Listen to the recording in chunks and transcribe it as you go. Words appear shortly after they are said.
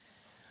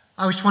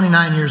I was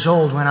 29 years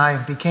old when I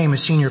became a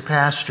senior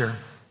pastor.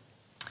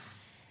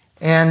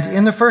 And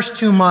in the first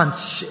 2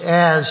 months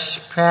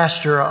as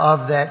pastor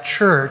of that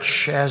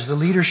church, as the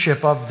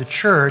leadership of the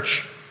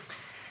church,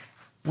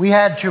 we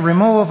had to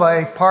remove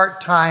a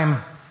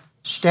part-time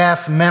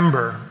staff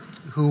member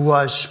who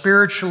was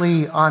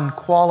spiritually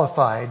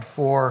unqualified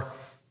for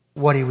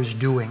what he was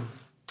doing.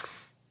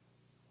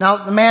 Now,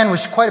 the man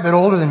was quite a bit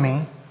older than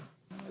me,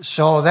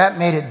 so that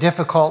made it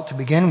difficult to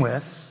begin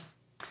with.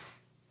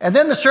 And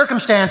then the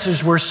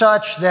circumstances were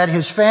such that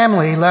his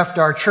family left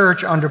our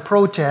church under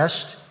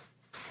protest,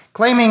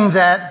 claiming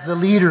that the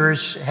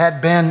leaders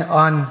had been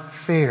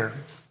unfair.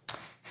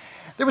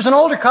 There was an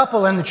older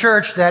couple in the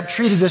church that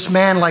treated this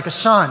man like a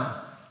son.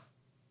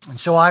 And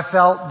so I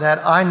felt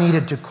that I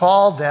needed to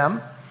call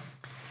them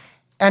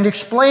and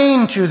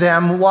explain to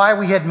them why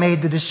we had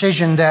made the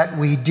decision that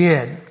we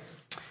did.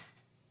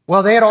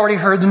 Well, they had already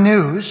heard the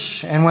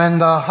news, and when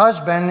the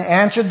husband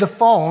answered the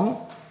phone,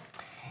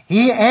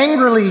 he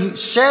angrily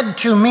said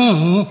to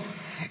me,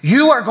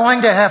 "You are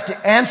going to have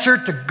to answer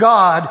to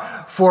God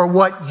for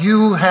what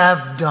you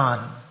have done."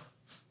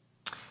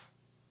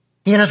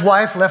 He and his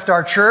wife left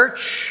our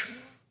church,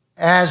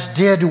 as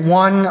did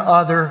one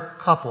other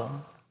couple.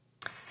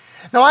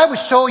 Now, I was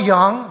so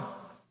young,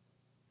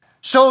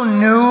 so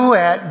new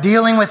at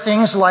dealing with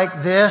things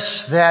like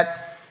this,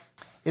 that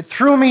it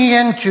threw me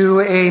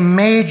into a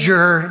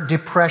major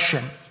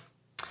depression.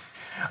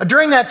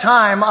 During that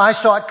time, I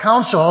sought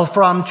counsel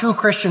from 2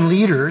 Christian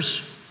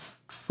leaders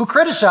who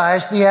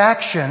criticized the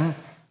action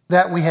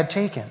that we had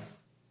taken.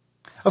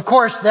 Of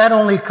course, that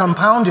only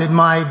compounded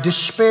my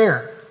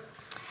despair.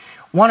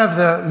 One of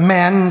the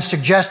men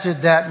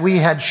suggested that we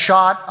had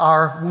shot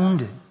our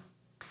wounded.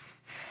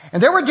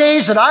 And there were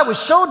days that I was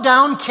so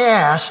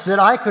downcast that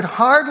I could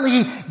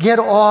hardly get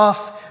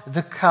off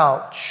the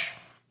couch.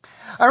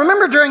 I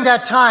remember during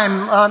that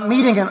time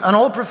meeting an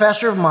old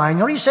professor of mine. You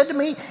know what he said to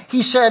me?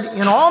 He said,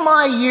 "In all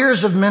my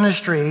years of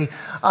ministry,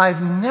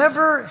 I've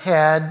never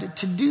had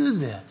to do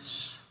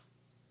this."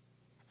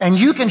 And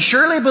you can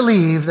surely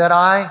believe that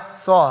I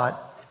thought,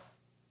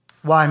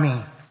 why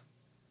me?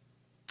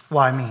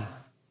 Why me?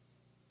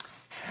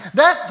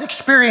 That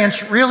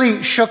experience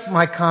really shook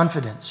my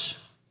confidence.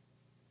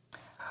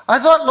 I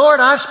thought, Lord,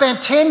 I've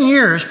spent 10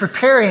 years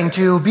preparing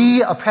to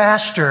be a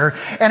pastor,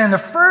 and in the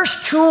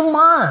first 2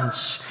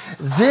 months,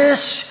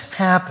 this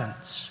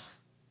happens.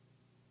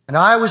 And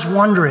I was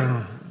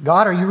wondering,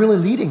 God, are you really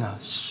leading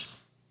us?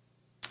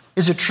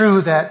 Is it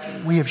true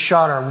that we have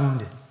shot our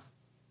wounded?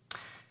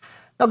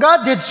 Now,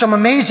 God did some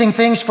amazing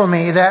things for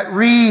me that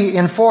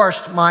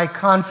reinforced my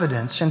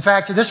confidence. In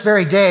fact, to this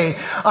very day,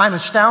 I'm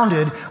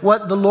astounded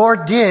what the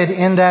Lord did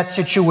in that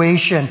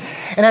situation.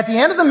 And at the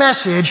end of the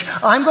message,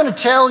 I'm going to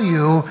tell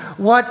you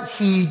what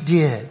He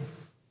did.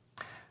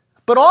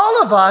 But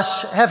all of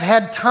us have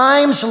had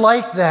times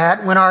like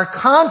that when our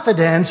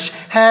confidence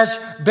has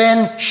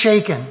been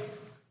shaken.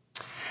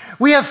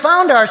 We have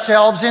found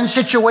ourselves in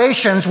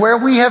situations where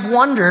we have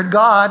wondered,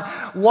 God,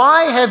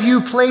 why have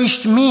you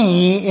placed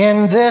me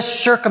in this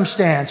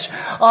circumstance?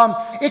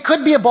 It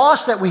could be a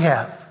boss that we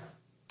have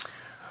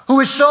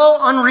who is so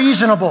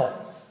unreasonable,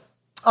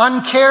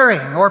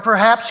 uncaring, or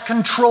perhaps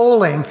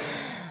controlling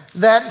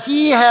that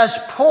he has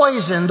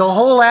poisoned the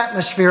whole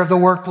atmosphere of the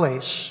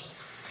workplace.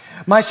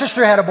 My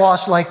sister had a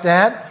boss like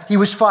that. He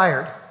was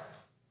fired.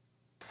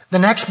 The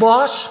next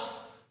boss,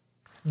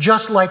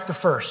 just like the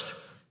first.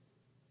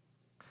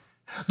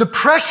 The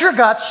pressure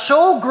got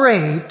so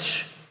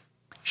great,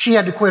 she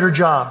had to quit her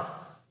job.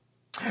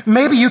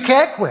 Maybe you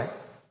can't quit.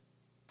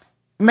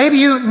 Maybe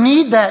you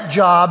need that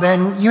job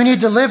and you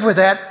need to live with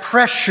that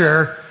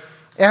pressure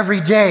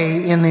every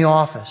day in the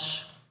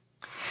office.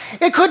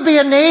 It could be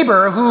a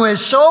neighbor who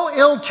is so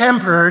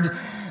ill-tempered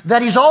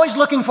that he's always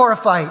looking for a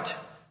fight.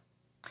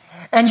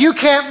 And you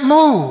can't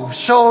move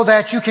so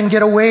that you can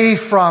get away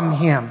from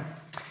him.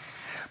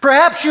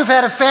 Perhaps you've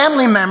had a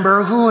family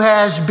member who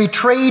has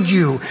betrayed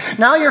you.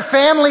 Now your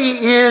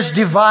family is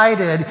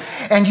divided,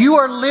 and you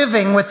are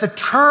living with the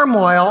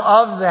turmoil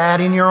of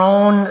that in your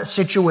own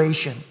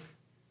situation.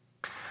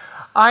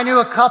 I knew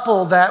a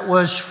couple that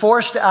was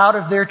forced out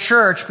of their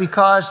church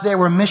because they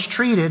were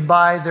mistreated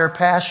by their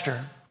pastor.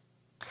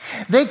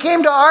 They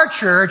came to our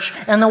church,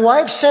 and the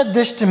wife said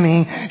this to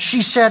me.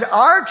 She said,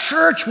 "Our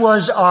church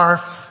was our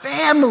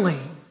family.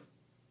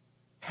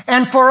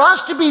 And for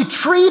us to be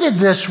treated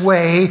this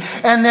way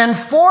and then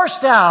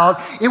forced out,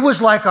 it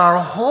was like our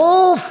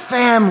whole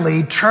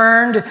family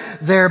turned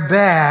their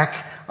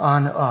back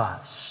on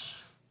us."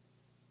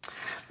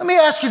 Let me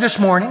ask you this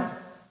morning,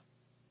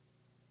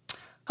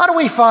 how do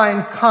we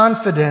find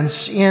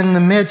confidence in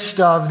the midst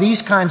of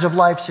these kinds of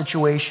life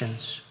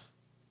situations?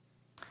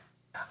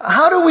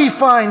 How do we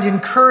find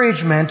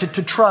encouragement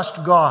to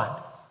trust God?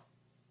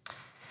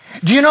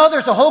 Do you know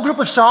there's a whole group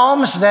of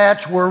Psalms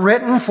that were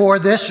written for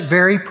this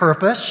very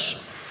purpose?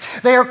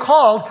 They are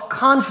called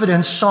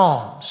confidence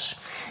Psalms.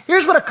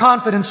 Here's what a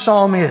confidence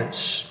Psalm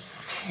is.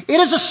 It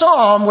is a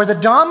psalm where the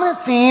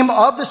dominant theme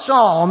of the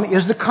psalm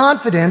is the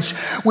confidence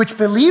which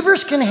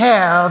believers can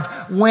have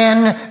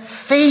when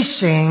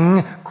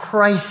facing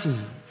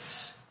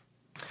crises.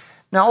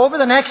 Now, over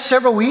the next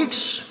several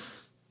weeks,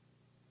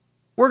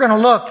 we're going to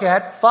look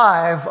at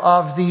 5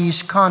 of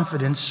these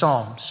confidence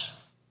psalms.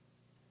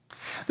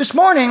 This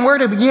morning, we're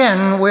to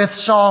begin with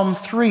Psalm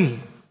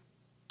 3.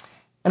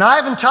 And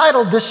I've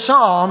entitled this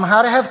psalm,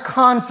 How to Have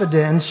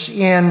Confidence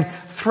in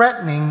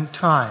Threatening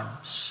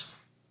Times.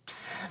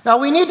 Now,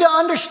 we need to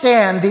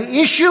understand the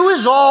issue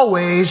is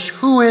always,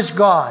 who is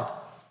God?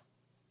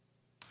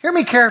 Hear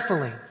me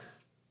carefully.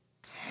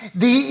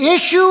 The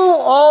issue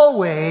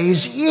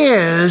always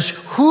is,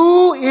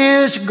 who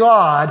is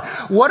God?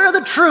 What are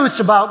the truths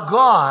about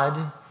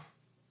God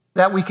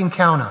that we can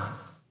count on?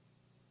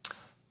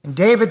 And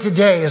David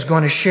today is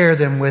going to share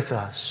them with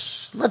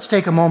us. Let's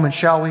take a moment,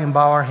 shall we, and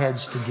bow our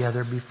heads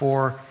together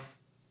before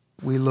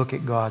we look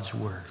at God's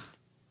Word.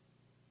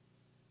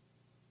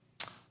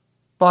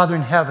 Father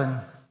in heaven,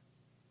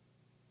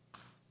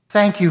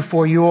 thank you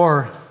for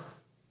your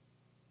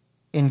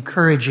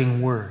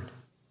encouraging Word.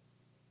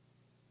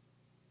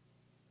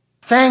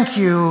 Thank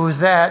you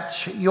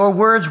that your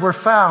words were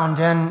found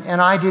and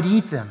I did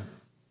eat them.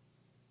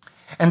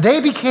 And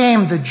they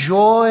became the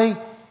joy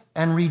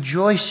and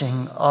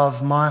rejoicing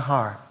of my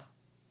heart.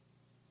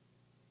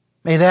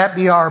 May that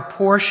be our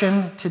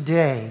portion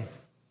today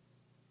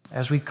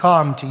as we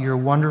come to your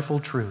wonderful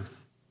truth.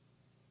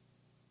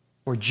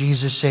 For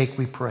Jesus' sake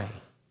we pray.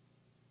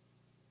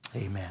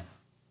 Amen.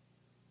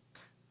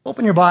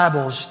 Open your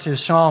Bibles to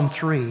Psalm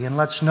 3 and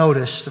let's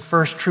notice the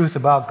first truth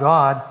about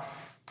God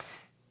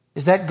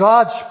is that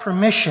God's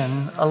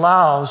permission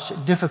allows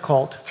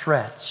difficult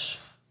threats.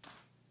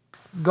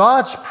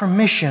 God's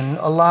permission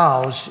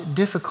allows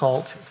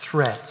difficult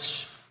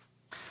threats.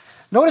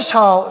 Notice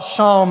how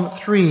Psalm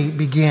 3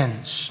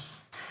 begins.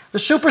 The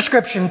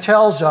superscription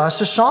tells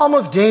us a psalm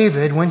of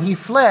David when he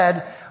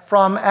fled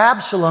from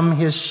Absalom,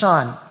 his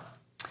son.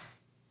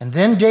 And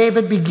then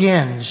David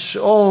begins,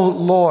 O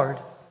Lord,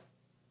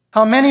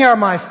 how many are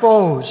my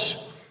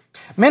foes?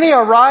 Many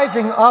are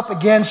rising up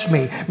against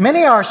me.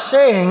 Many are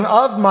saying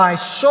of my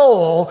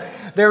soul,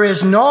 there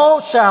is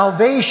no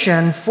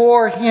salvation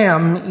for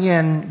him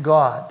in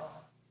God.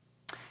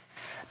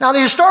 Now, the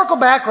historical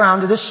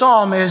background to this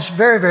psalm is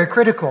very, very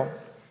critical.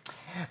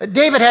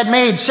 David had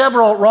made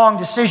several wrong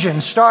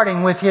decisions,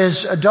 starting with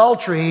his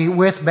adultery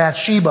with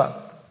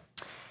Bathsheba.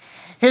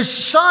 His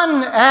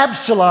son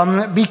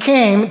Absalom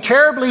became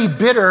terribly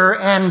bitter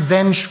and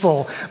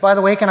vengeful. By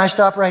the way, can I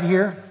stop right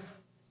here?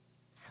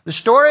 The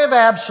story of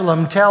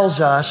Absalom tells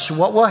us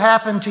what will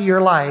happen to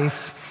your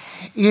life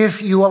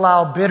if you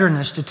allow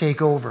bitterness to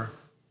take over.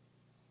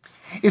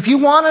 If you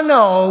want to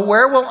know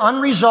where will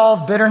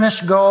unresolved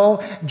bitterness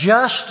go,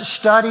 just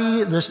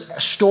study the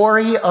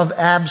story of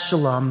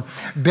Absalom.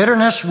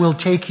 Bitterness will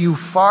take you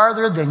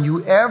farther than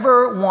you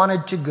ever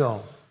wanted to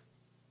go.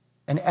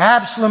 And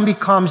Absalom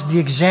becomes the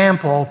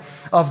example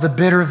of the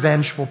bitter,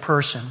 vengeful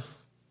person.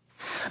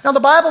 Now, the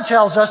Bible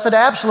tells us that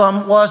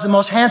Absalom was the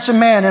most handsome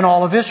man in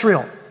all of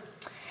Israel.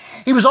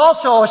 He was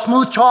also a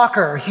smooth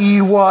talker.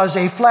 He was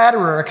a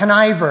flatterer, a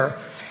conniver,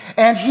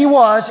 and he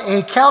was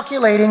a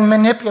calculating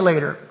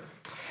manipulator.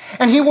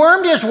 And he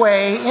wormed his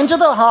way into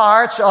the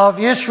hearts of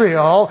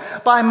Israel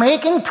by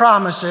making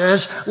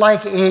promises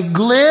like a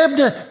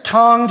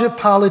glib-tongued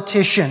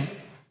politician.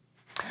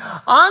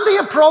 On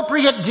the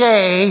appropriate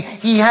day,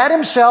 he had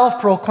himself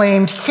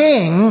proclaimed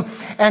king,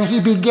 and he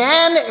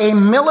began a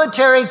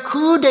military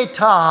coup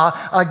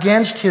d'etat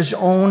against his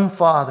own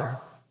father.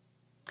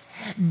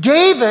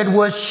 David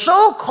was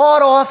so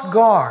caught off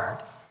guard,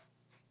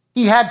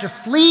 he had to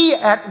flee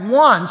at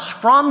once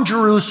from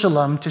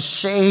Jerusalem to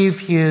save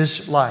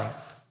his life.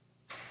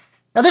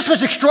 Now, this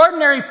was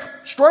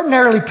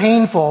extraordinarily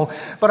painful,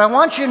 but I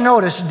want you to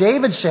notice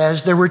David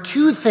says there were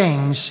 2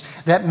 things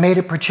that made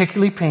it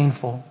particularly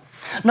painful.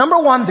 Number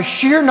 1, the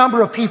sheer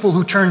number of people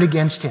who turned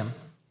against him.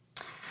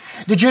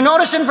 Did you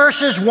notice in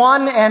verses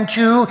 1 and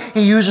 2,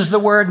 he uses the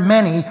word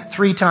many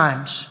 3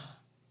 times?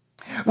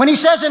 When he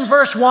says in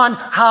verse 1,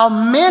 how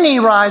many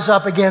rise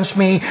up against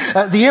me,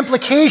 the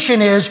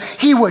implication is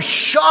he was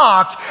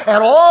shocked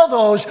at all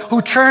those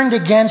who turned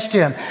against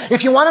him.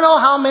 If you want to know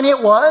how many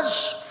it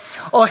was,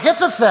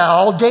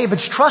 Ahithophel,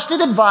 David's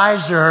trusted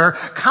advisor,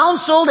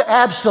 counseled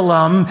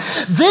Absalom,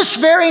 this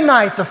very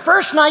night, the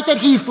first night that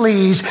he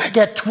flees,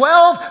 get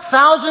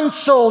 12,000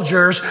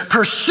 soldiers,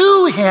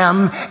 pursue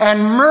him,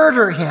 and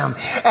murder him.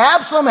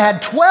 Absalom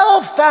had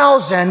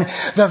 12,000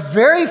 the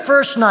very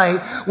first night.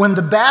 When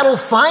the battle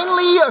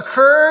finally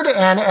occurred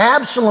and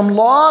Absalom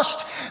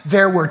lost,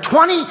 there were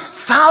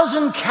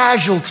 20,000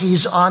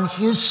 casualties on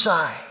his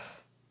side.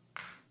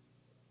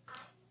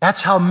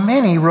 That's how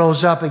many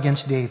rose up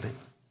against David.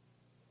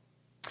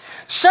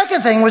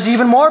 Second thing was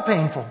even more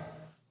painful.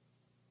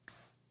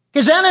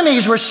 His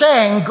enemies were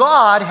saying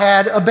God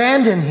had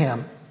abandoned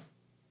him.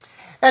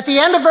 At the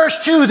end of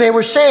verse 2, they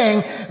were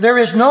saying there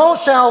is no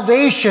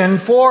salvation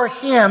for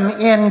him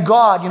in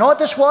God. You know what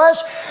this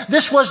was?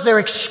 This was their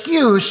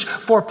excuse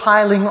for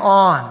piling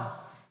on.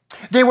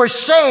 They were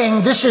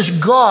saying this is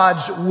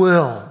God's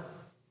will.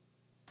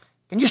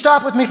 Can you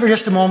stop with me for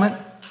just a moment?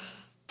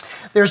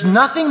 There's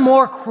nothing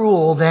more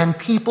cruel than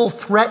people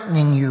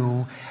threatening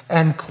you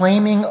and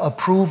claiming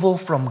approval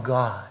from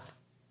God.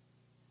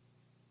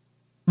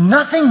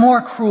 Nothing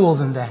more cruel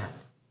than that.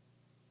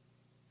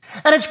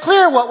 And it's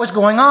clear what was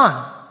going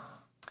on.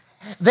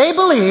 They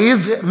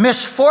believed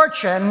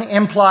misfortune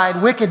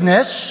implied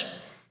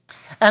wickedness,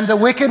 and the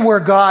wicked were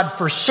God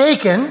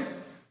forsaken.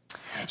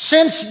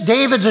 Since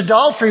David's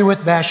adultery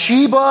with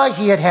Bathsheba,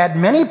 he had had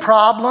many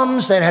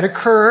problems that had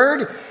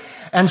occurred,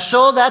 and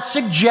so that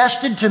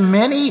suggested to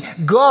many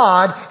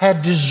God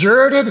had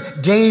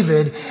deserted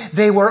David.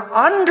 They were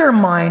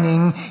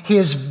undermining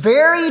his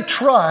very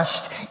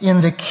trust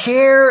in the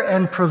care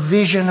and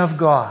provision of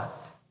God.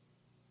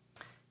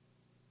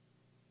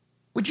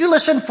 Would you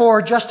listen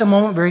for just a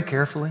moment very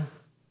carefully?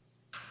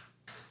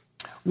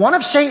 One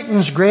of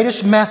Satan's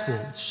greatest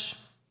methods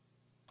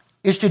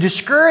is to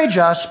discourage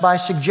us by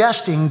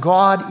suggesting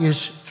God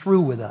is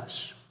through with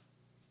us.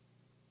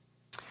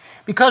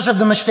 Because of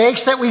the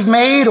mistakes that we've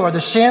made or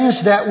the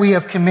sins that we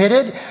have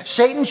committed,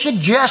 Satan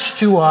suggests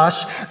to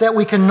us that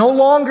we can no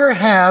longer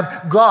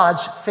have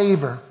God's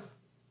favor.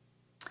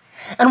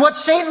 And what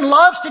Satan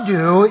loves to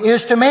do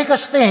is to make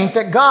us think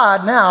that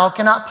God now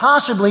cannot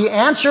possibly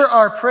answer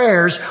our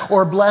prayers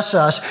or bless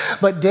us.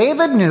 But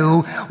David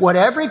knew what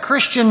every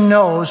Christian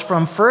knows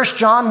from 1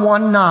 John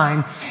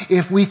 1:9.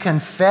 If we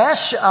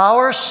confess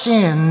our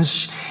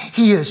sins,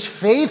 He is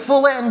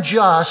faithful and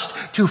just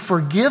to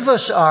forgive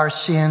us our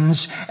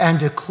sins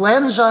and to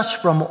cleanse us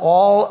from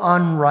all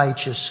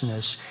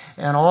unrighteousness.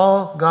 And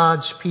all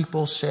God's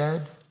people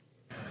said,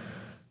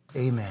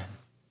 Amen.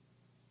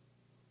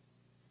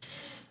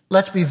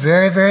 Let's be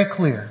very, very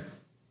clear.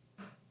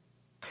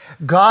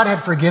 God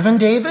had forgiven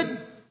David.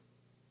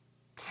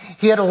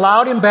 He had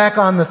allowed him back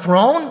on the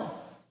throne.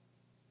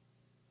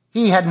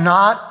 He had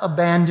not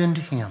abandoned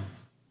him.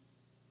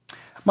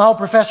 My old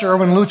professor,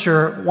 Erwin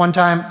Lutzer, one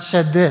time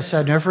said this.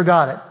 I never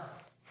forgot it.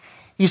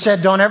 He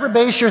said, don't ever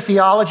base your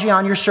theology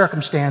on your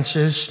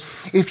circumstances.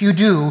 If you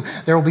do,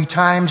 there will be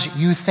times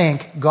you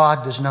think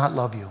God does not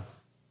love you.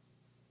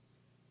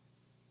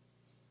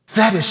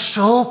 That is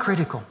so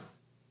critical.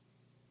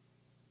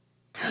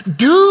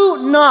 Do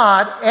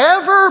not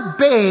ever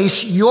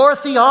base your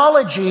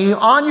theology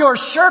on your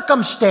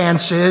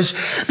circumstances,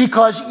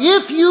 because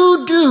if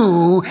you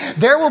do,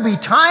 there will be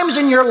times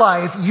in your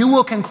life you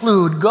will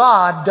conclude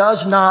God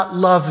does not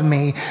love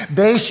me.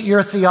 Base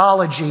your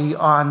theology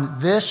on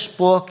this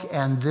book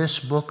and this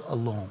book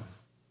alone.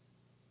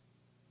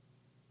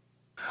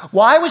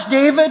 Why was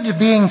David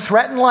being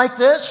threatened like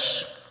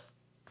this?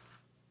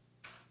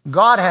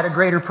 God had a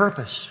greater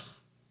purpose.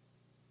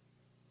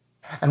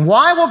 And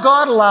why will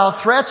God allow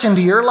threats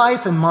into your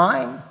life and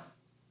mine?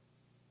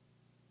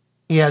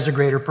 He has a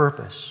greater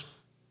purpose.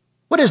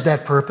 What is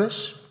that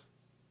purpose?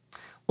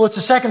 Well, it's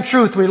the second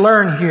truth we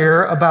learn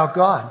here about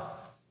God.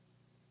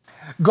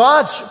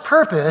 God's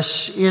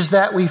purpose is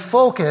that we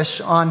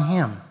focus on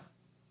Him.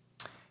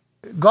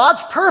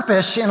 God's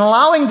purpose in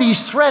allowing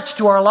these threats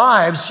to our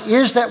lives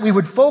is that we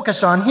would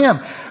focus on Him.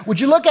 Would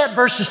you look at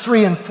verses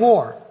 3 and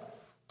 4?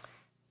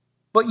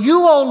 But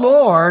you, O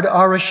Lord,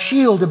 are a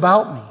shield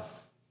about me,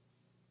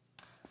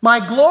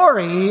 my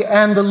glory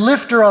and the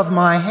lifter of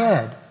my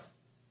head.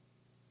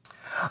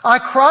 I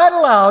cried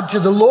aloud to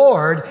the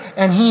Lord,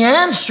 and He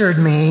answered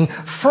me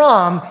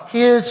from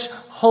His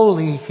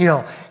holy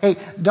hill. Hey,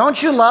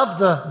 don't you love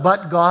the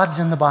but gods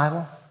in the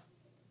Bible?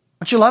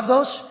 Don't you love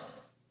those?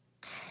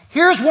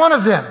 Here's one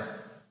of them.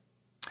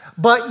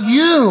 But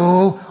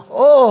you,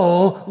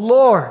 O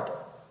Lord.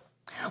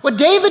 What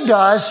David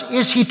does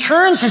is he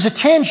turns his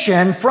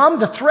attention from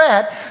the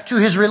threat to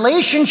his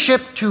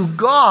relationship to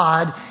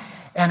God.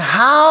 And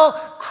how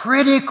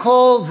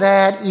critical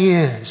that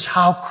is.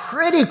 How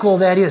critical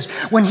that is.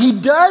 When he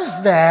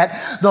does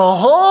that, the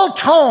whole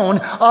tone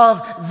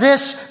of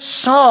this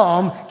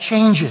psalm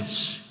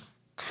changes.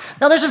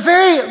 Now there's a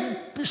very,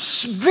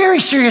 very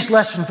serious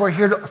lesson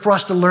for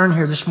us to learn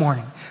here this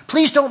morning.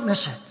 Please don't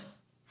miss it.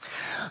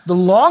 The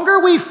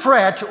longer we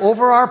fret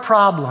over our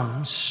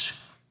problems,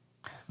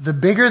 the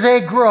bigger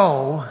they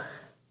grow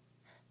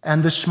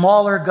and the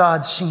smaller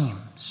God seems.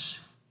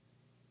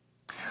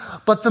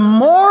 But the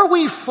more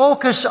we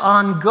focus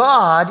on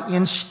God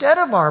instead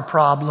of our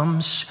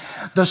problems,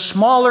 the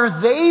smaller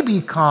they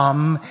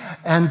become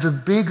and the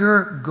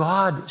bigger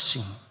God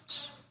seems.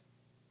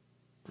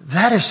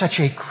 That is such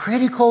a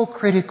critical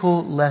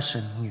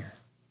lesson here.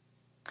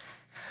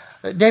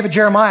 David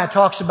Jeremiah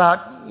talks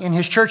about in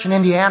his church in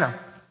Indiana.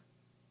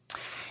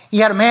 He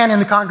had a man in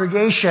the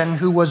congregation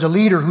who was a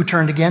leader who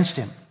turned against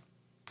him.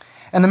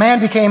 And the man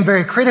became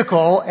very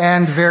critical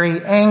and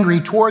very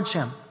angry towards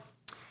him.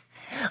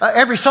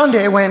 Every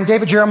Sunday when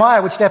David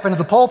Jeremiah would step into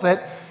the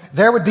pulpit,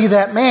 there would be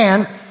that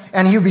man,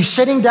 and he would be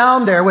sitting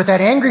down there with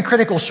that angry,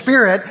 critical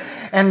spirit,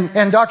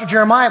 and Dr.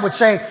 Jeremiah would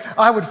say,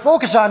 I would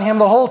focus on him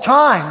the whole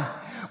time,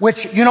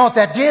 which, you know what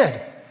that did?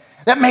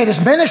 That made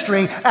his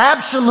ministry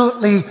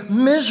absolutely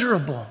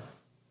miserable.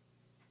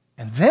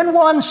 And then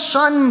one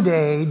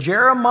Sunday,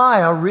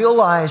 Jeremiah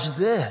realized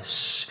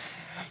this.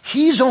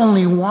 He's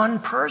only one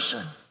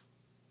person.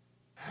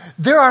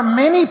 There are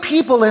many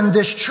people in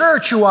this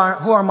church who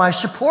are my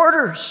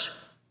supporters.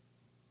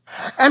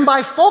 And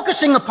by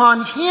focusing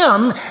upon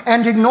him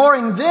and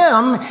ignoring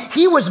them,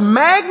 he was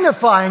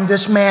magnifying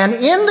this man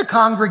in the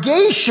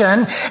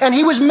congregation, and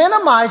he was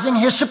minimizing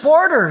his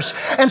supporters.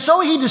 And so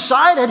he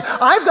decided,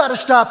 I've got to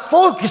stop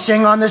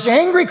focusing on this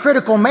angry,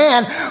 critical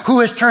man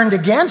who has turned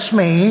against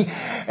me,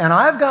 and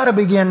I've got to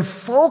begin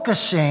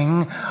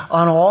focusing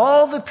on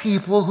all the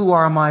people who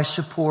are my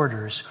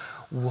supporters.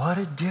 What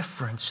a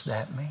difference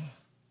that made.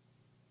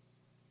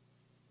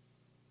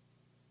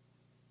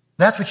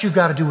 That's what you've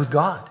got to do with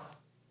God.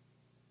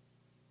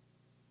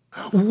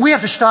 We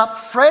have to stop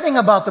fretting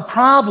about the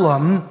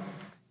problem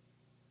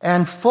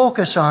and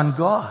focus on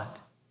God.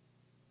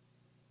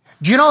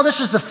 Do you know this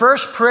is the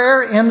first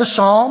prayer in the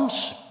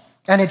Psalms,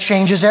 and it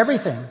changes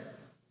everything?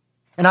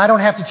 And I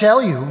don't have to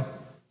tell you,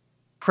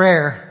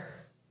 prayer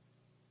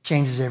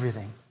changes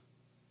everything.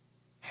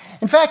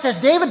 In fact, as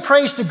David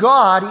prays to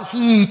God,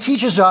 he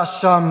teaches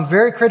us some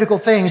very critical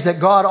things that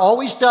God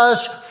always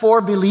does for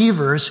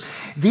believers.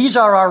 These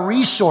are our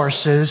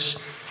resources,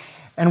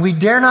 and we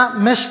dare not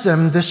miss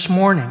them this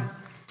morning.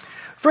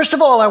 First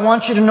of all, I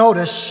want you to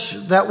notice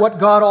that what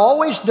God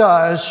always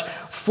does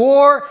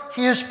for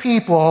his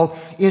people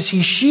is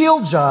he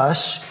shields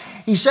us.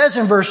 He says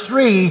in verse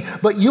 3,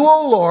 "But you,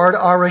 O Lord,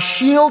 are a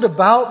shield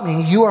about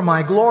me. You are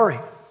my glory."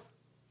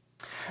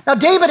 Now,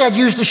 David had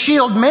used a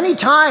shield many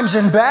times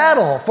in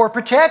battle for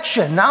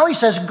protection. Now he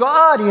says,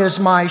 God is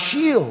my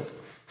shield.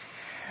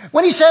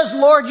 When he says,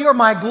 Lord, you are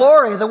my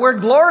glory, the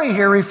word glory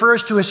here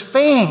refers to his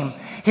fame,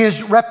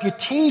 his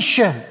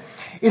reputation.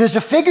 It is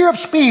a figure of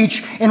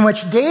speech in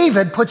which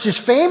David puts his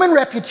fame and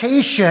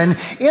reputation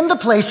in the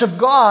place of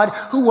God,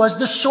 who was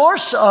the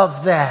source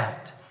of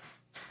that.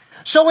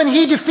 So when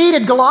he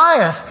defeated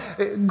Goliath,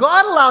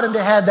 God allowed him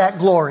to have that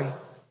glory.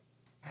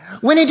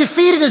 When he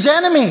defeated his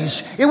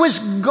enemies, it was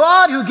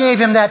God who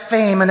gave him that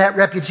fame and that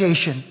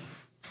reputation.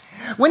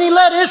 When he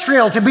led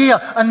Israel to be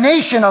a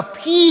nation of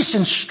peace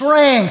and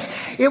strength,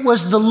 it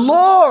was the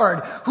Lord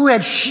who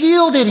had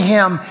shielded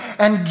him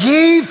and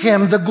gave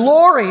him the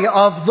glory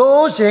of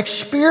those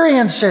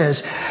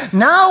experiences.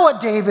 Now what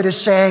David is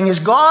saying is,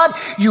 God,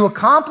 you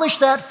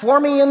accomplished that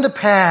for me in the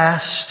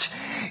past.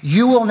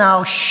 You will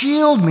now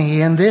shield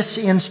me in this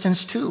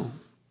instance too.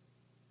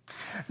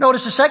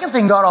 Notice the second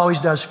thing God always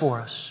does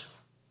for us.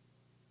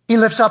 He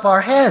lifts up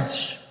our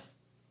heads.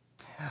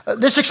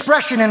 This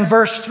expression in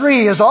verse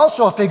 3 is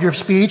also a figure of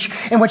speech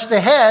in which the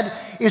head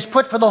is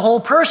put for the whole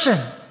person.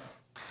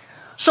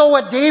 So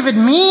what David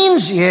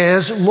means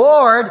is,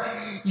 Lord,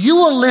 you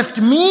will lift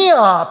me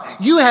up.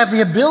 You have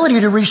the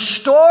ability to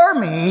restore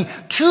me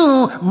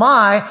to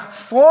my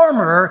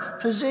former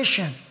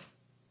position.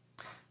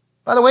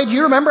 By the way, do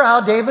you remember how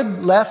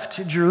David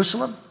left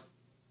Jerusalem?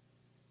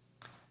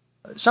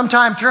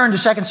 Sometime turn to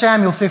 2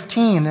 Samuel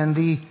 15, and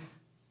the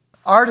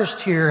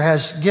artist here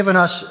has given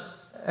us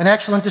an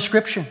excellent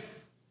description.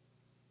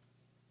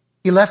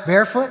 He left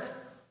barefoot.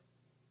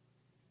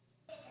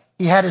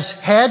 He had his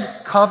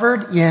head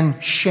covered in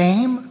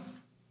shame.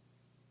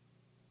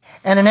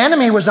 And an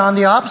enemy was on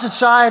the opposite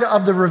side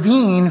of the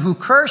ravine who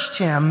cursed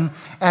him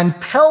and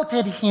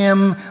pelted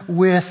him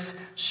with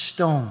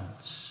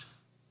stones.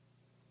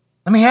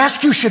 Let me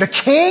ask you, should a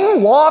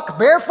king walk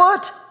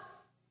barefoot?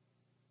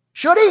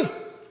 Should he?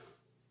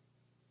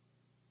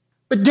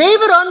 But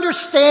David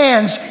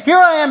understands, here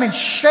I am in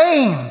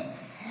shame.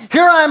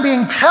 Here I am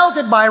being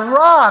pelted by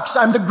rocks.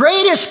 I'm the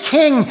greatest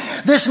king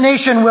this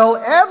nation will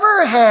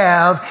ever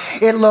have.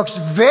 It looks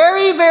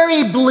very,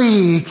 very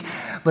bleak.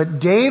 But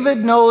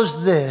David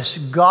knows this: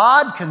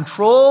 God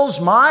controls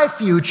my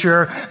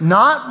future,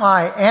 not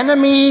my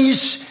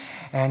enemies,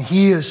 and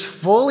he is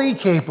fully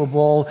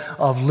capable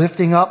of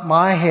lifting up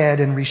my head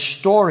and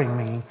restoring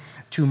me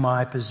to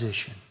my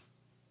position.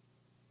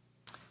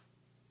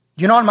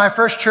 You know, in my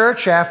first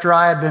church, after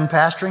I had been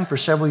pastoring for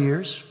several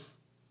years,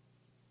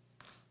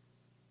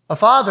 a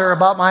father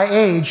about my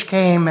age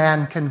came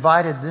and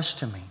confided this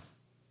to me.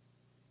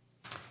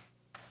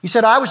 He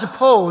said, I was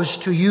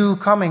opposed to you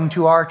coming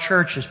to our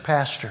church as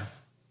pastor.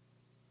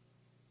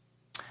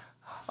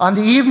 On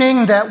the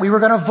evening that we were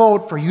going to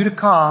vote for you to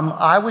come,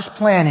 I was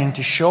planning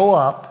to show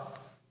up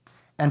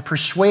and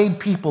persuade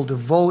people to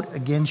vote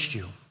against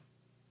you.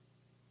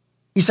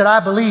 He said, I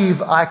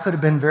believe I could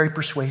have been very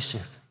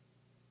persuasive.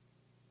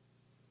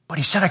 But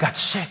he said, I got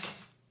sick.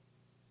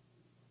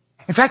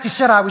 In fact, he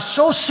said, I was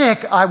so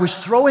sick, I was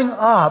throwing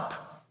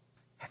up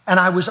and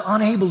I was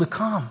unable to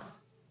come.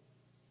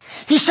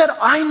 He said,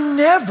 I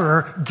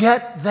never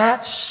get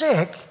that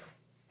sick.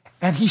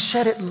 And he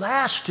said it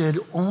lasted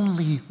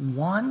only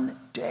one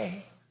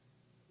day.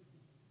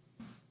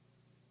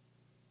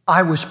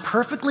 I was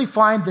perfectly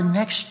fine the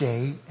next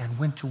day and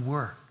went to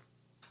work.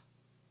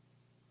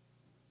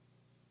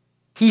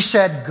 He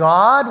said,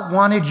 God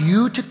wanted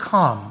you to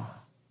come.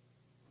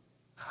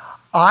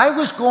 I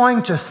was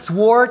going to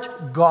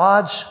thwart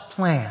God's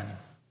plan.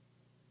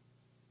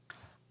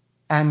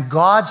 And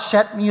God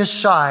set me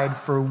aside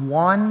for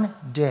one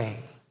day,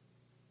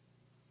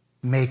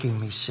 making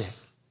me sick.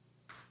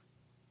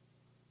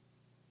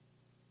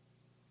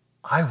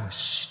 I was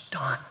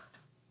stunned.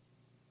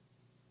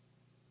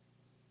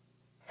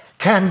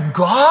 Can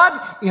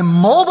God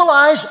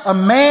immobilize a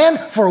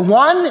man for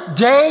one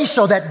day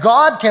so that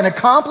God can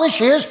accomplish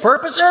His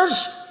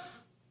purposes?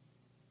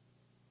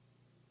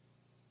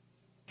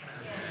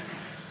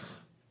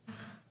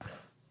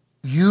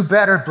 You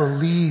better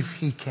believe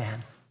He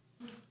can.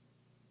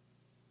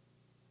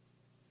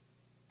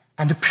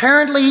 And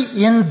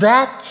apparently in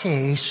that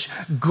case,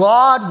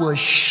 God was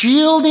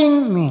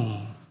shielding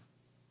me,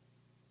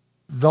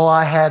 though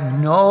I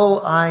had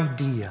no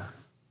idea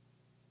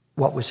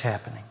what was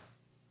happening.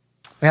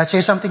 May I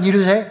say something to you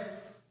today?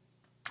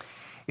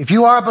 If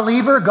you are a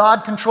believer,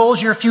 God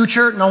controls your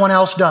future. No one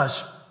else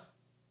does.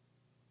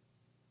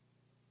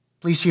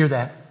 Please hear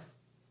that.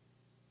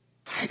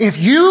 If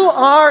you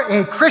are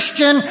a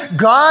Christian,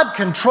 God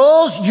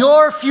controls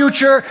your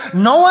future.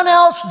 No one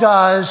else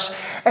does.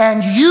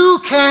 And you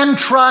can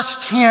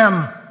trust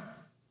Him.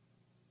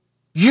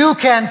 You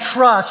can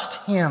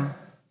trust Him.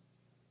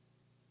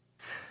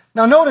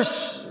 Now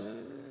notice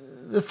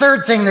the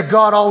third thing that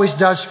God always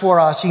does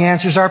for us. He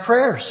answers our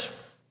prayers.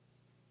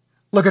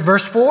 Look at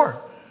verse 4.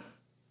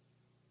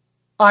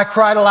 I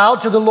cried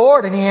aloud to the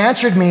Lord, and He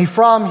answered me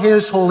from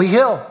His holy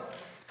hill.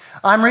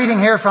 I'm reading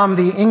here from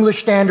the English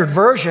Standard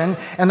Version,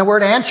 and the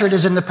word answered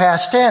is in the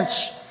past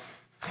tense.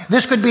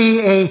 This could be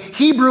a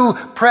Hebrew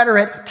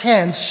preterite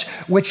tense,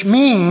 which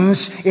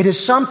means it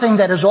is something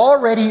that has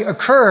already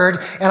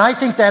occurred, and I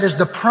think that is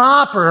the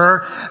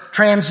proper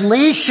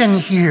translation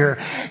here.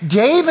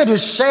 David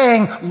is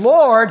saying,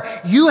 Lord,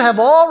 you have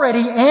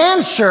already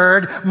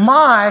answered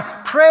my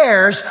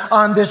prayers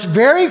on this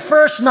very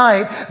first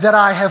night that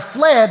I have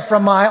fled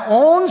from my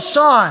own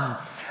son.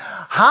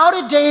 How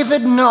did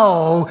David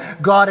know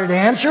God had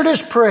answered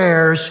his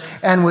prayers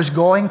and was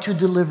going to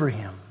deliver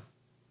him?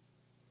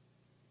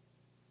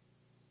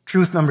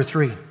 Truth number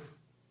 3.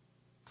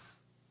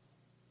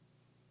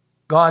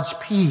 God's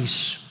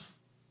peace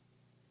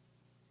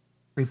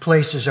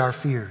replaces our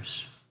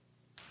fears.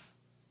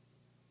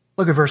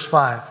 Look at verse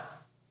 5.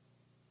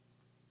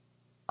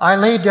 I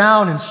lay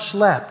down and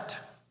slept.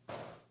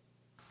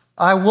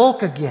 I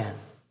woke again,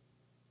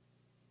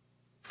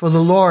 for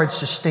the Lord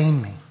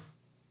sustained me.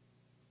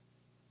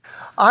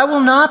 I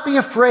will not be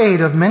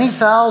afraid of many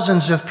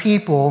thousands of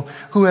people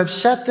who have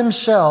set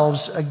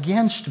themselves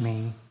against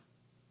me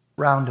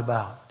round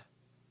about.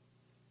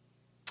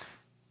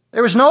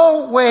 There was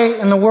no way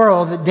in the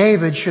world that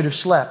David should have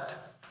slept.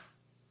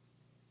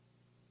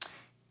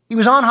 He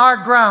was on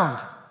hard ground.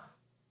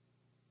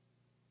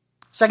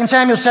 2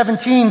 Samuel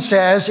 17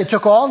 says it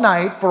took all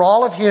night for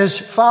all of his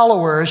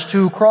followers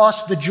to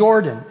cross the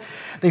Jordan.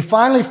 They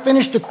finally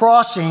finished the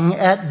crossing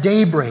at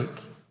daybreak.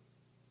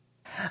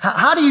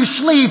 How do you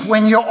sleep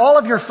when all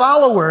of your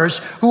followers,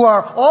 who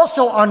are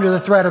also under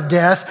the threat of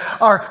death,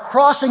 are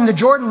crossing the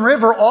Jordan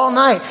River all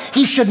night?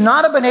 He should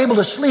not have been able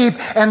to sleep,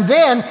 and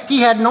then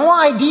he had no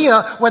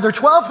idea whether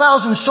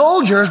 12,000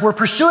 soldiers were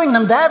pursuing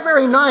them that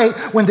very night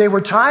when they were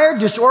tired,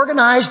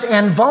 disorganized,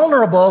 and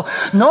vulnerable.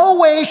 No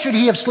way should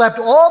he have slept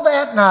all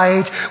that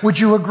night. Would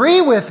you agree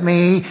with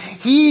me?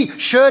 He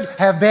should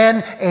have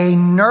been a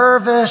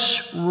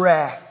nervous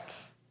wreck.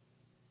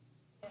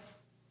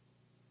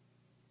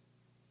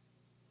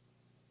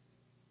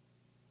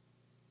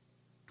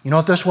 You know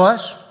what this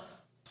was?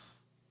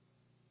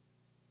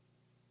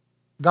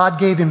 God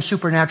gave him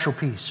supernatural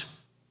peace.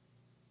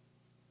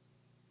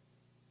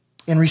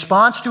 In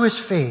response to his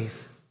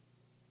faith,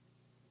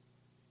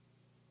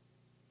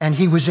 and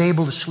he was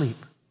able to sleep.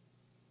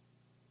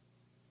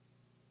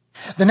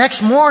 The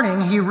next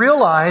morning, he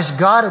realized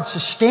God had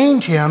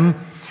sustained him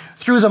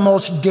through the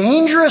most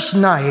dangerous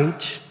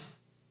night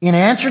in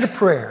answer to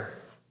prayer.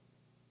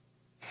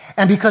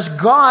 And because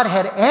God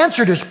had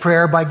answered his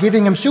prayer by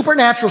giving him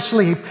supernatural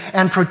sleep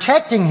and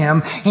protecting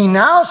him, he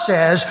now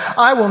says,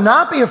 I will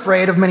not be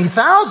afraid of many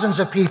thousands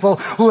of people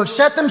who have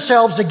set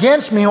themselves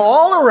against me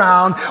all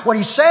around. What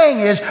he's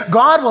saying is,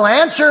 God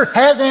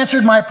has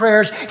answered my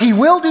prayers. He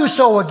will do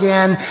so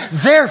again.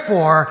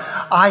 Therefore,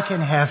 I can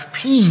have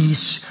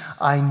peace.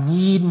 I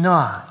need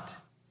not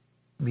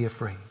be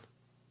afraid.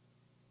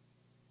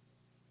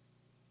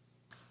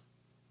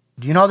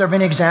 Do you know there have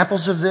been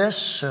examples of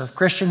this, of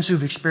Christians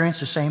who've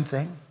experienced the same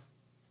thing?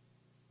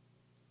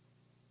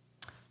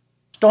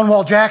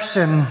 Stonewall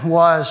Jackson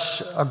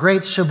was a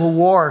great Civil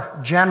War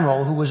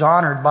general who was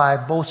honored by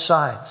both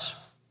sides.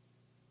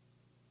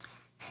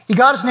 He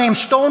got his name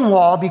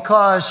Stonewall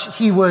because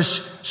he was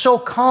so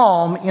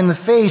calm in the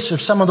face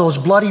of some of those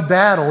bloody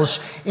battles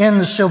in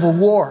the Civil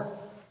War.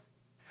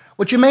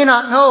 What you may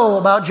not know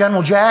about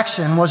General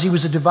Jackson was he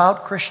was a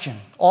devout Christian.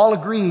 All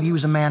agreed he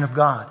was a man of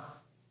God.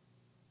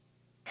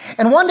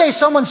 And one day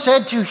someone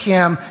said to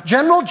him,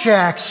 General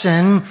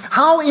Jackson,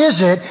 how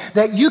is it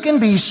that you can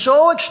be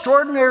so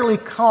extraordinarily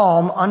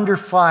calm under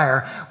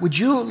fire? Would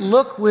you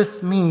look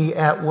with me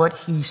at what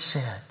he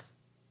said?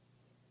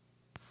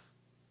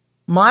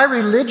 My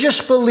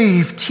religious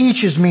belief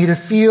teaches me to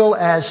feel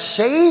as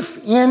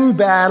safe in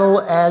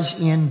battle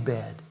as in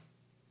bed.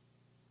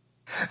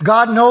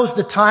 God knows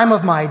the time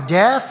of my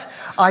death.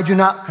 I do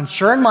not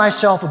concern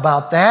myself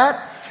about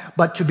that,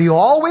 but to be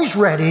always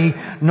ready,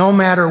 no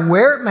matter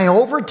where it may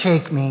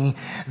overtake me.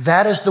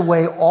 That is the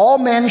way all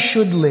men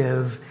should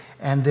live,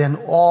 and then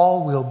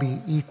all will be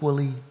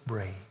equally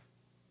brave.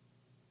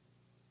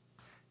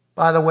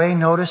 By the way,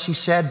 notice he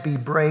said, be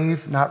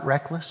brave, not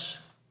reckless.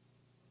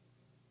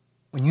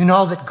 When you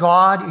know that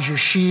God is your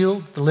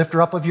shield, the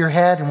lifter up of your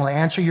head, and will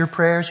answer your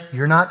prayers,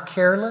 you're not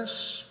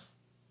careless,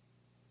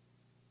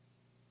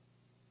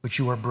 but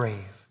you are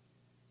brave.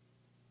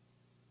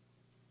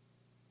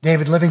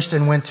 David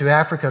Livingstone went to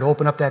Africa to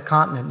open up that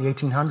continent in the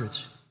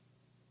 1800s.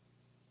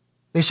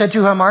 They said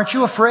to him, aren't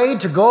you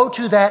afraid to go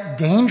to that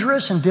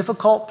dangerous and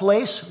difficult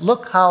place?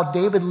 Look how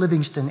David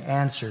Livingstone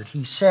answered.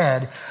 He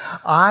said,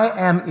 I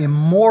am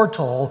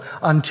immortal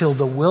until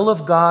the will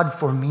of God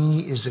for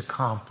me is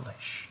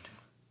accomplished.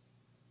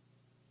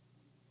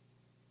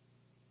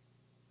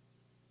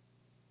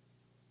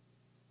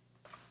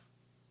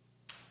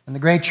 And the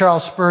great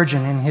Charles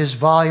Spurgeon, in his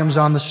volumes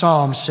on the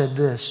Psalms, said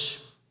this,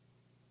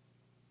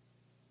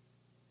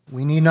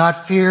 we need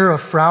not fear a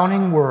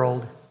frowning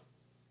world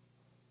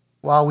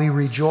while we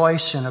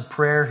rejoice in a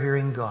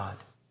prayer-hearing God.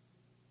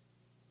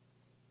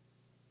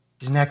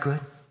 Isn't that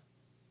good?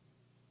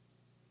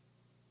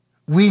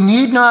 We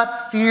need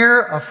not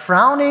fear a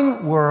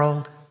frowning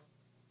world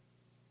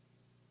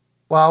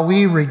while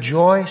we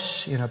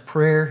rejoice in a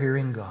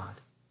prayer-hearing God.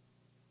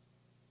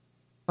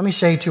 Let me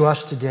say to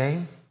us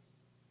today,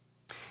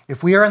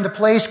 if we are in the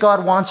place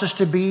God wants us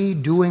to be,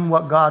 doing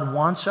what God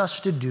wants us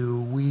to do,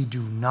 we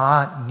do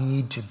not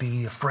need to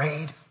be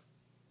afraid.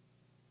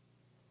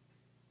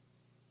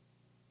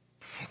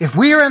 If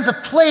we are in the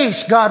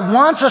place God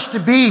wants us to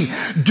be,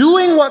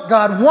 doing what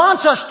God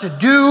wants us to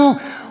do,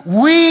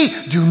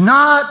 we do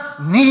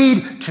not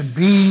need to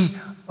be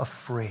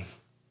afraid.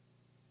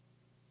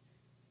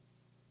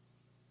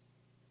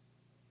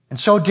 And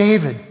so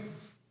David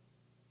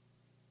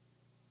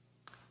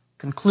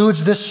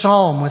concludes this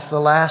psalm with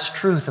the last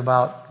truth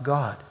about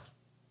God.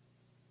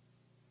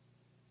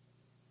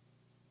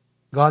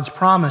 God's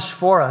promise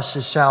for us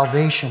is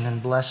salvation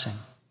and blessing.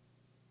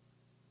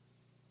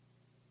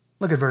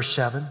 Look at verse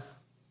 7.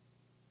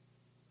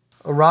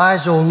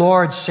 Arise, O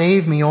Lord,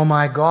 save me, O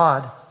my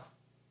God.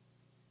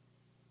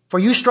 For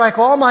you strike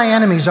all my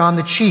enemies on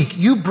the cheek.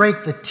 You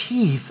break the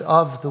teeth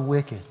of the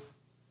wicked.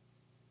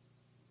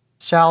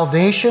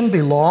 Salvation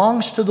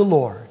belongs to the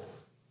Lord.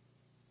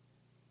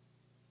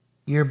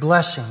 Your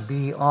blessing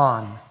be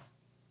on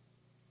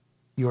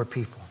your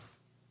people.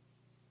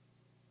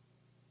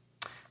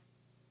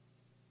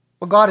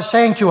 What God is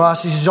saying to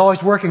us is He's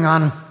always working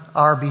on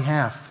our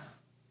behalf.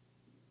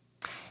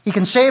 He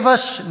can save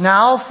us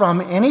now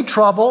from any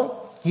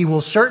trouble. He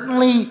will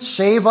certainly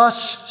save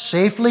us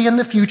safely in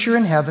the future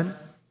in heaven.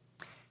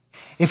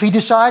 If He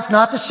decides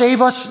not to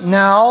save us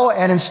now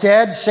and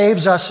instead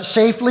saves us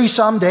safely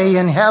someday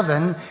in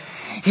heaven,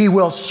 He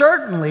will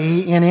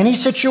certainly, in any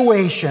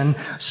situation,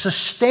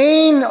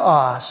 sustain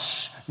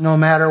us no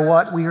matter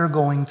what we are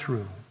going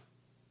through.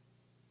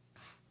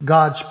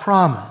 God's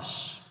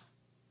promise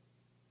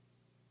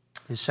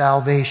is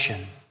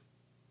salvation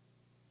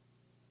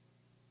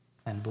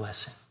and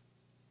blessing.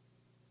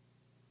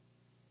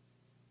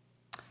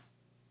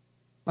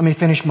 Let me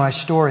finish my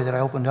story that I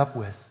opened up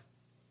with.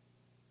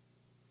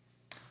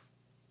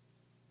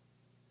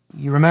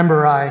 You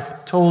remember I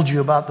told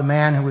you about the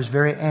man who was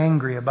very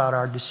angry about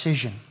our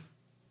decision.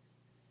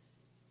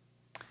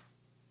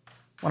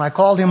 When I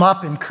called him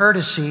up in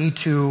courtesy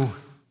to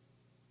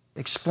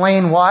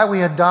explain why we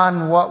had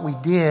done what we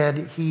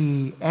did,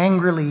 he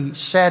angrily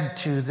said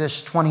to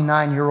this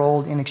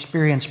 29-year-old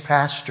inexperienced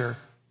pastor,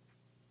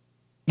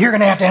 "You're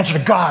going to have to answer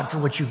to God for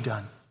what you've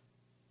done."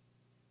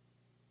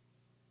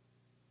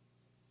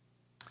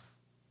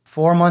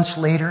 4 months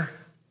later,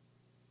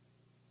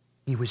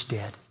 he was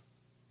dead.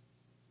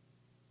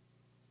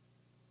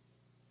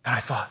 And I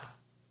thought,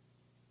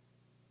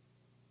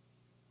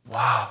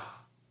 wow.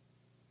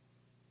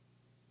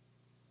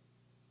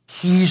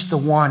 He's the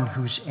one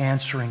who's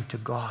answering to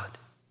God.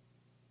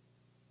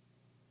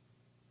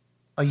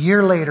 A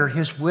year later,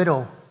 his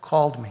widow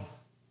called me.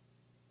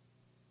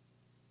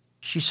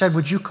 She said,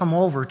 "Would you come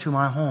over to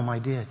my home?" I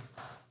did.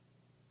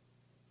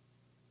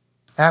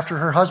 After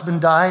her husband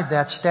died,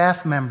 that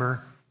staff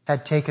member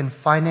had taken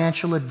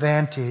financial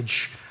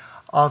advantage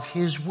of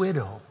his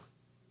widow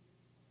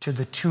to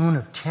the tune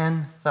of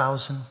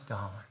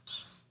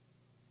 $10,000.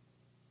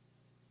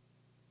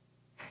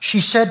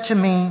 She said to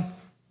me,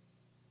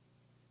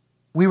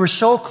 "We were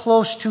so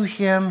close to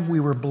him, we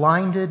were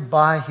blinded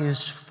by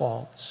his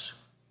faults."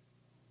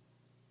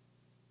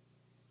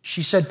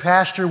 She said,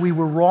 "Pastor, we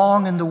were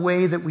wrong in the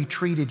way that we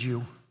treated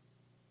you.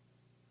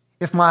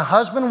 If my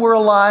husband were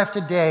alive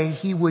today,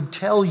 he would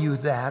tell you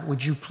that.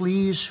 Would you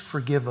please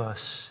forgive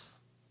us?"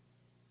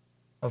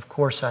 Of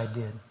course I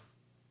did.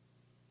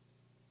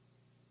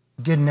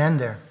 It didn't end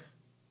there.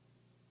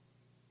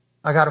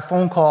 I got a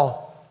phone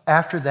call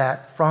after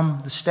that from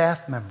the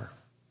staff member.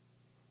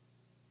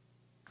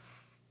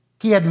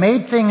 He had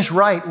made things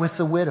right with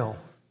the widow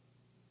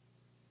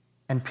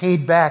and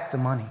paid back the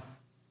money.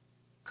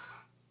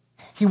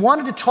 He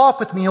wanted to talk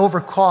with me over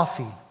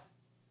coffee.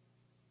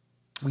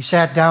 We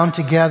sat down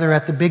together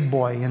at the Big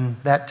Boy in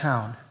that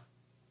town.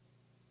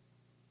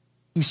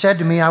 He said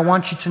to me, "I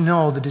want you to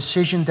know the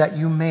decision that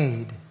you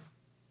made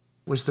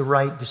was the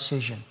right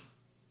decision."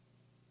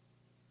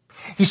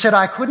 He said,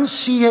 "I couldn't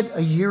see it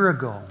a year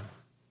ago,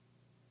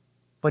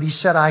 but," he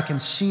said, "I can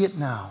see it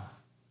now.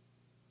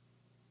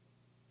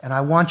 And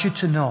I want you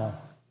to know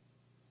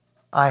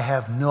I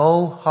have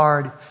no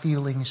hard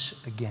feelings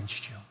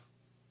against you."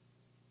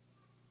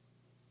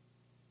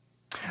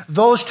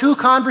 Those two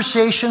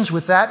conversations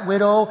with that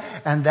widow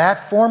and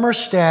that former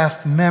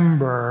staff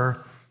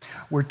member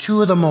were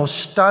two of the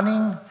most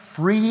stunning,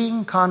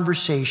 freeing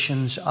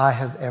conversations I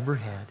have ever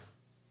had.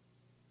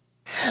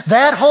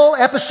 That whole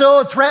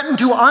episode threatened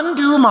to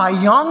undo my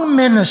young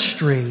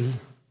ministry.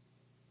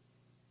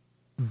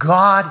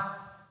 God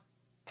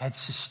had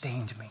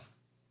sustained me.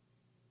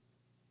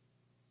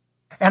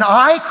 And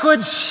I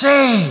could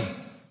say,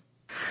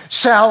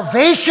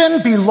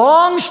 "Salvation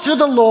belongs to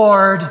the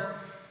Lord.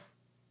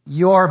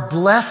 Your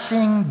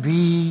blessing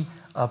be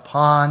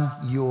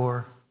upon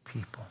your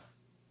people."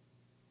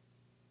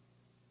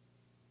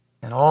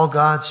 And all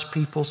God's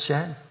people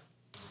said,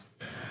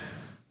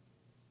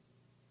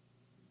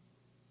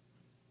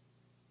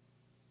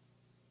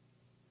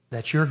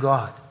 "That's your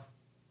God.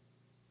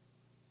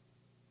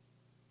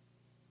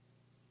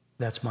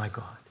 That's my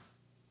God."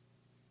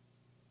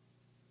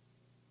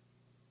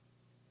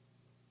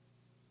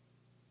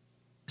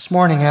 This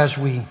morning, as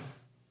we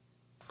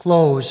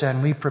close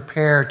and we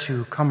prepare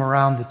to come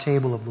around the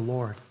table of the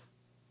Lord,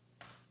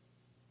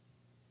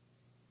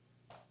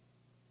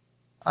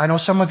 I know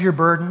some of your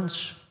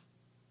burdens.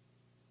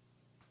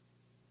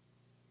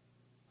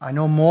 I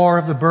know more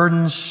of the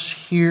burdens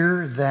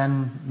here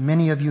than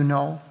many of you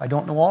know. I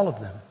don't know all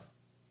of them.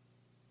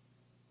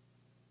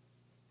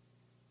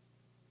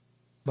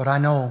 But I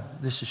know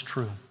this is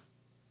true.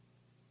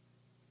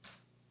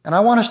 And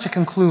I want us to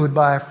conclude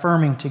by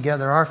affirming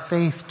together our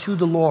faith to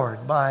the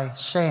Lord by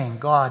saying,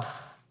 "God,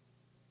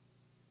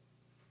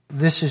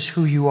 this is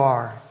who you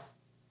are.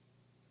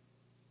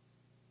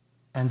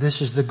 And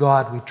this is the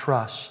God we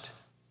trust."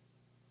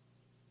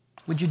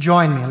 Would you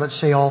join me? Let's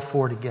say all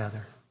four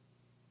together.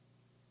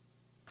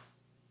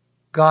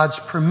 God's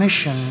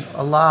permission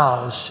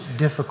allows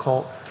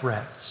difficult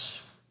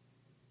threats.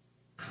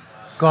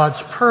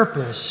 God's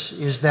purpose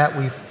is that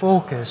we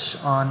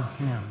focus on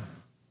Him.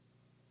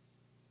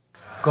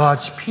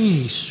 God's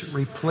peace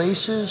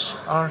replaces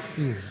our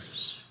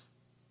fears.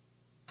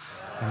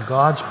 And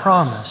God's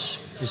promise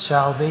is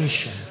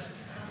salvation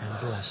and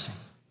blessing.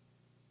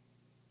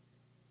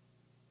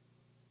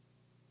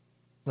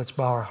 Let's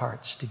bow our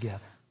hearts together.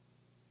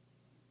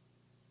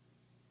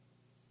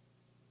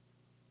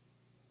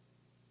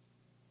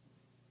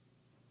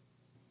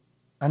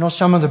 I know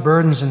some of the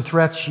burdens and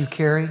threats you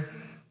carry,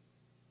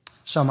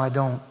 some I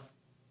don't.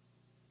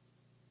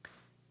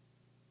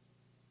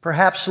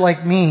 Perhaps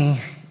like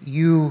me,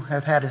 you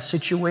have had a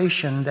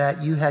situation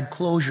that you had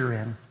closure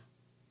in.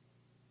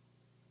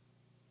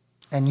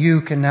 And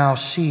you can now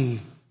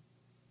see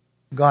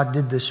God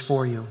did this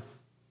for you.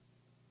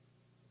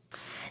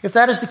 If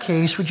that is the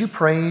case, would you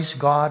praise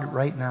God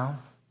right now?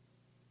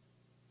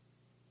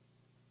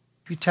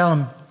 If you tell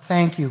Him,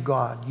 "Thank you,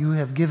 God, you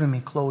have given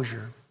me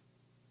closure."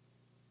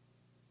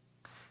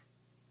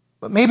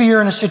 But maybe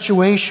you're in a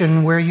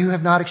situation where you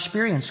have not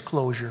experienced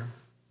closure.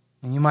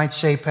 And you might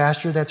say,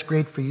 "Pastor, that's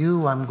great for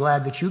you. I'm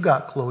glad that you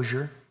got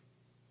closure.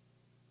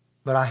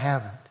 But I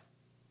haven't."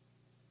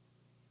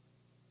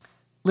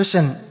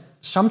 Listen,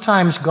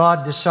 sometimes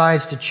God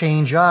decides to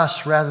change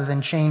us rather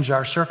than change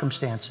our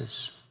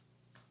circumstances.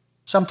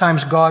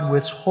 Sometimes God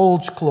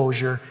withholds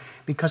closure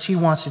because He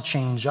wants to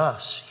change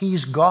us.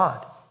 He's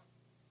God.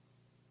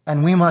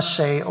 And we must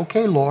say,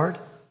 "Okay, Lord,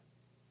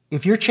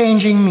 if you're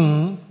changing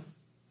me,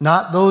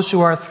 not those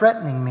who are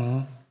threatening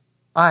me,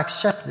 I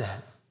accept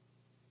that.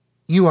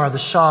 You are the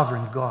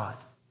sovereign God."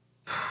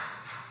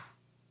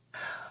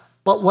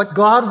 But what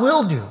God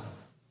will do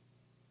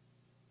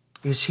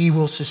is He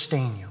will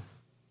sustain you.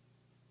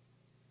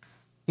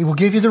 He will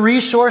give you the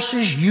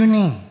resources you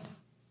need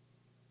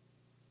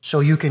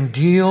so you can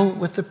deal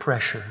with the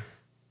pressure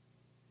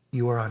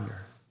you are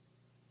under.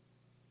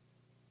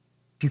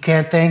 If you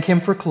can't thank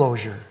Him for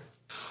closure,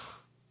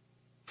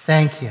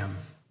 thank Him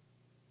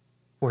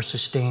for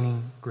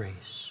sustaining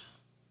grace.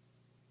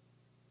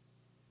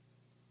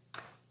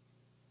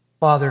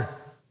 Father,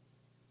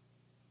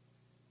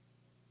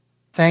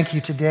 thank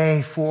you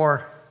today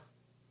for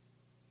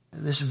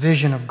this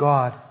vision of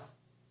God.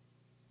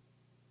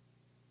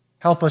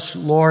 Help us,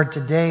 Lord,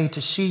 today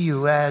to see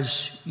you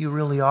as you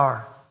really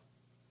are.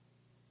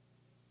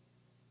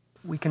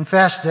 We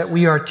confess that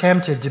we are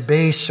tempted to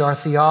base our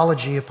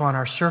theology upon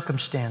our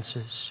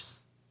circumstances,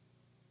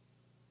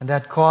 and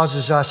that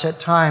causes us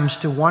at times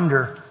to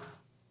wonder,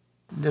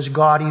 does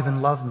God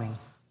even love me?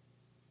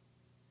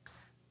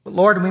 But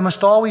Lord, we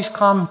must always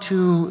come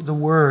to the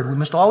Word. We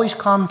must always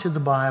come to the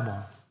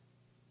Bible.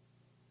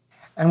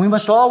 And we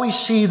must always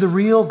see the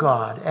real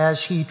God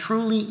as He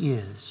truly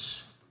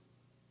is.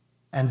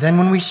 And then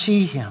when we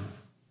see Him,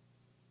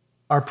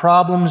 our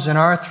problems and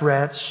our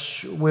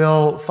threats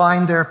will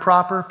find their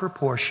proper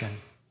proportion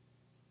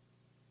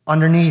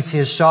underneath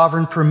His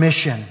sovereign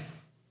permission,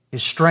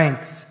 His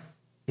strength,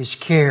 His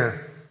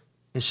care,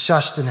 His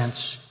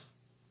sustenance,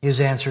 His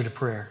answer to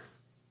prayer.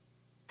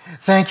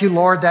 Thank you,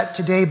 Lord, that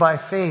today by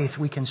faith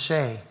we can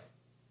say,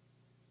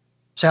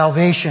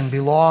 salvation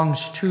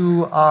belongs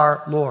to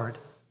our Lord.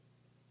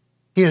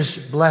 His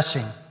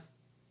blessing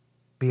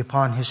be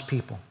upon His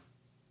people.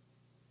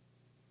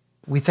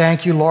 We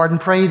thank you, Lord, and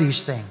pray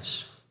these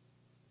things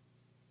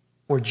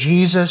for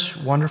Jesus'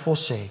 wonderful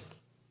sake.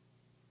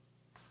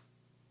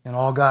 And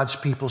all God's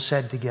people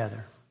said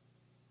together,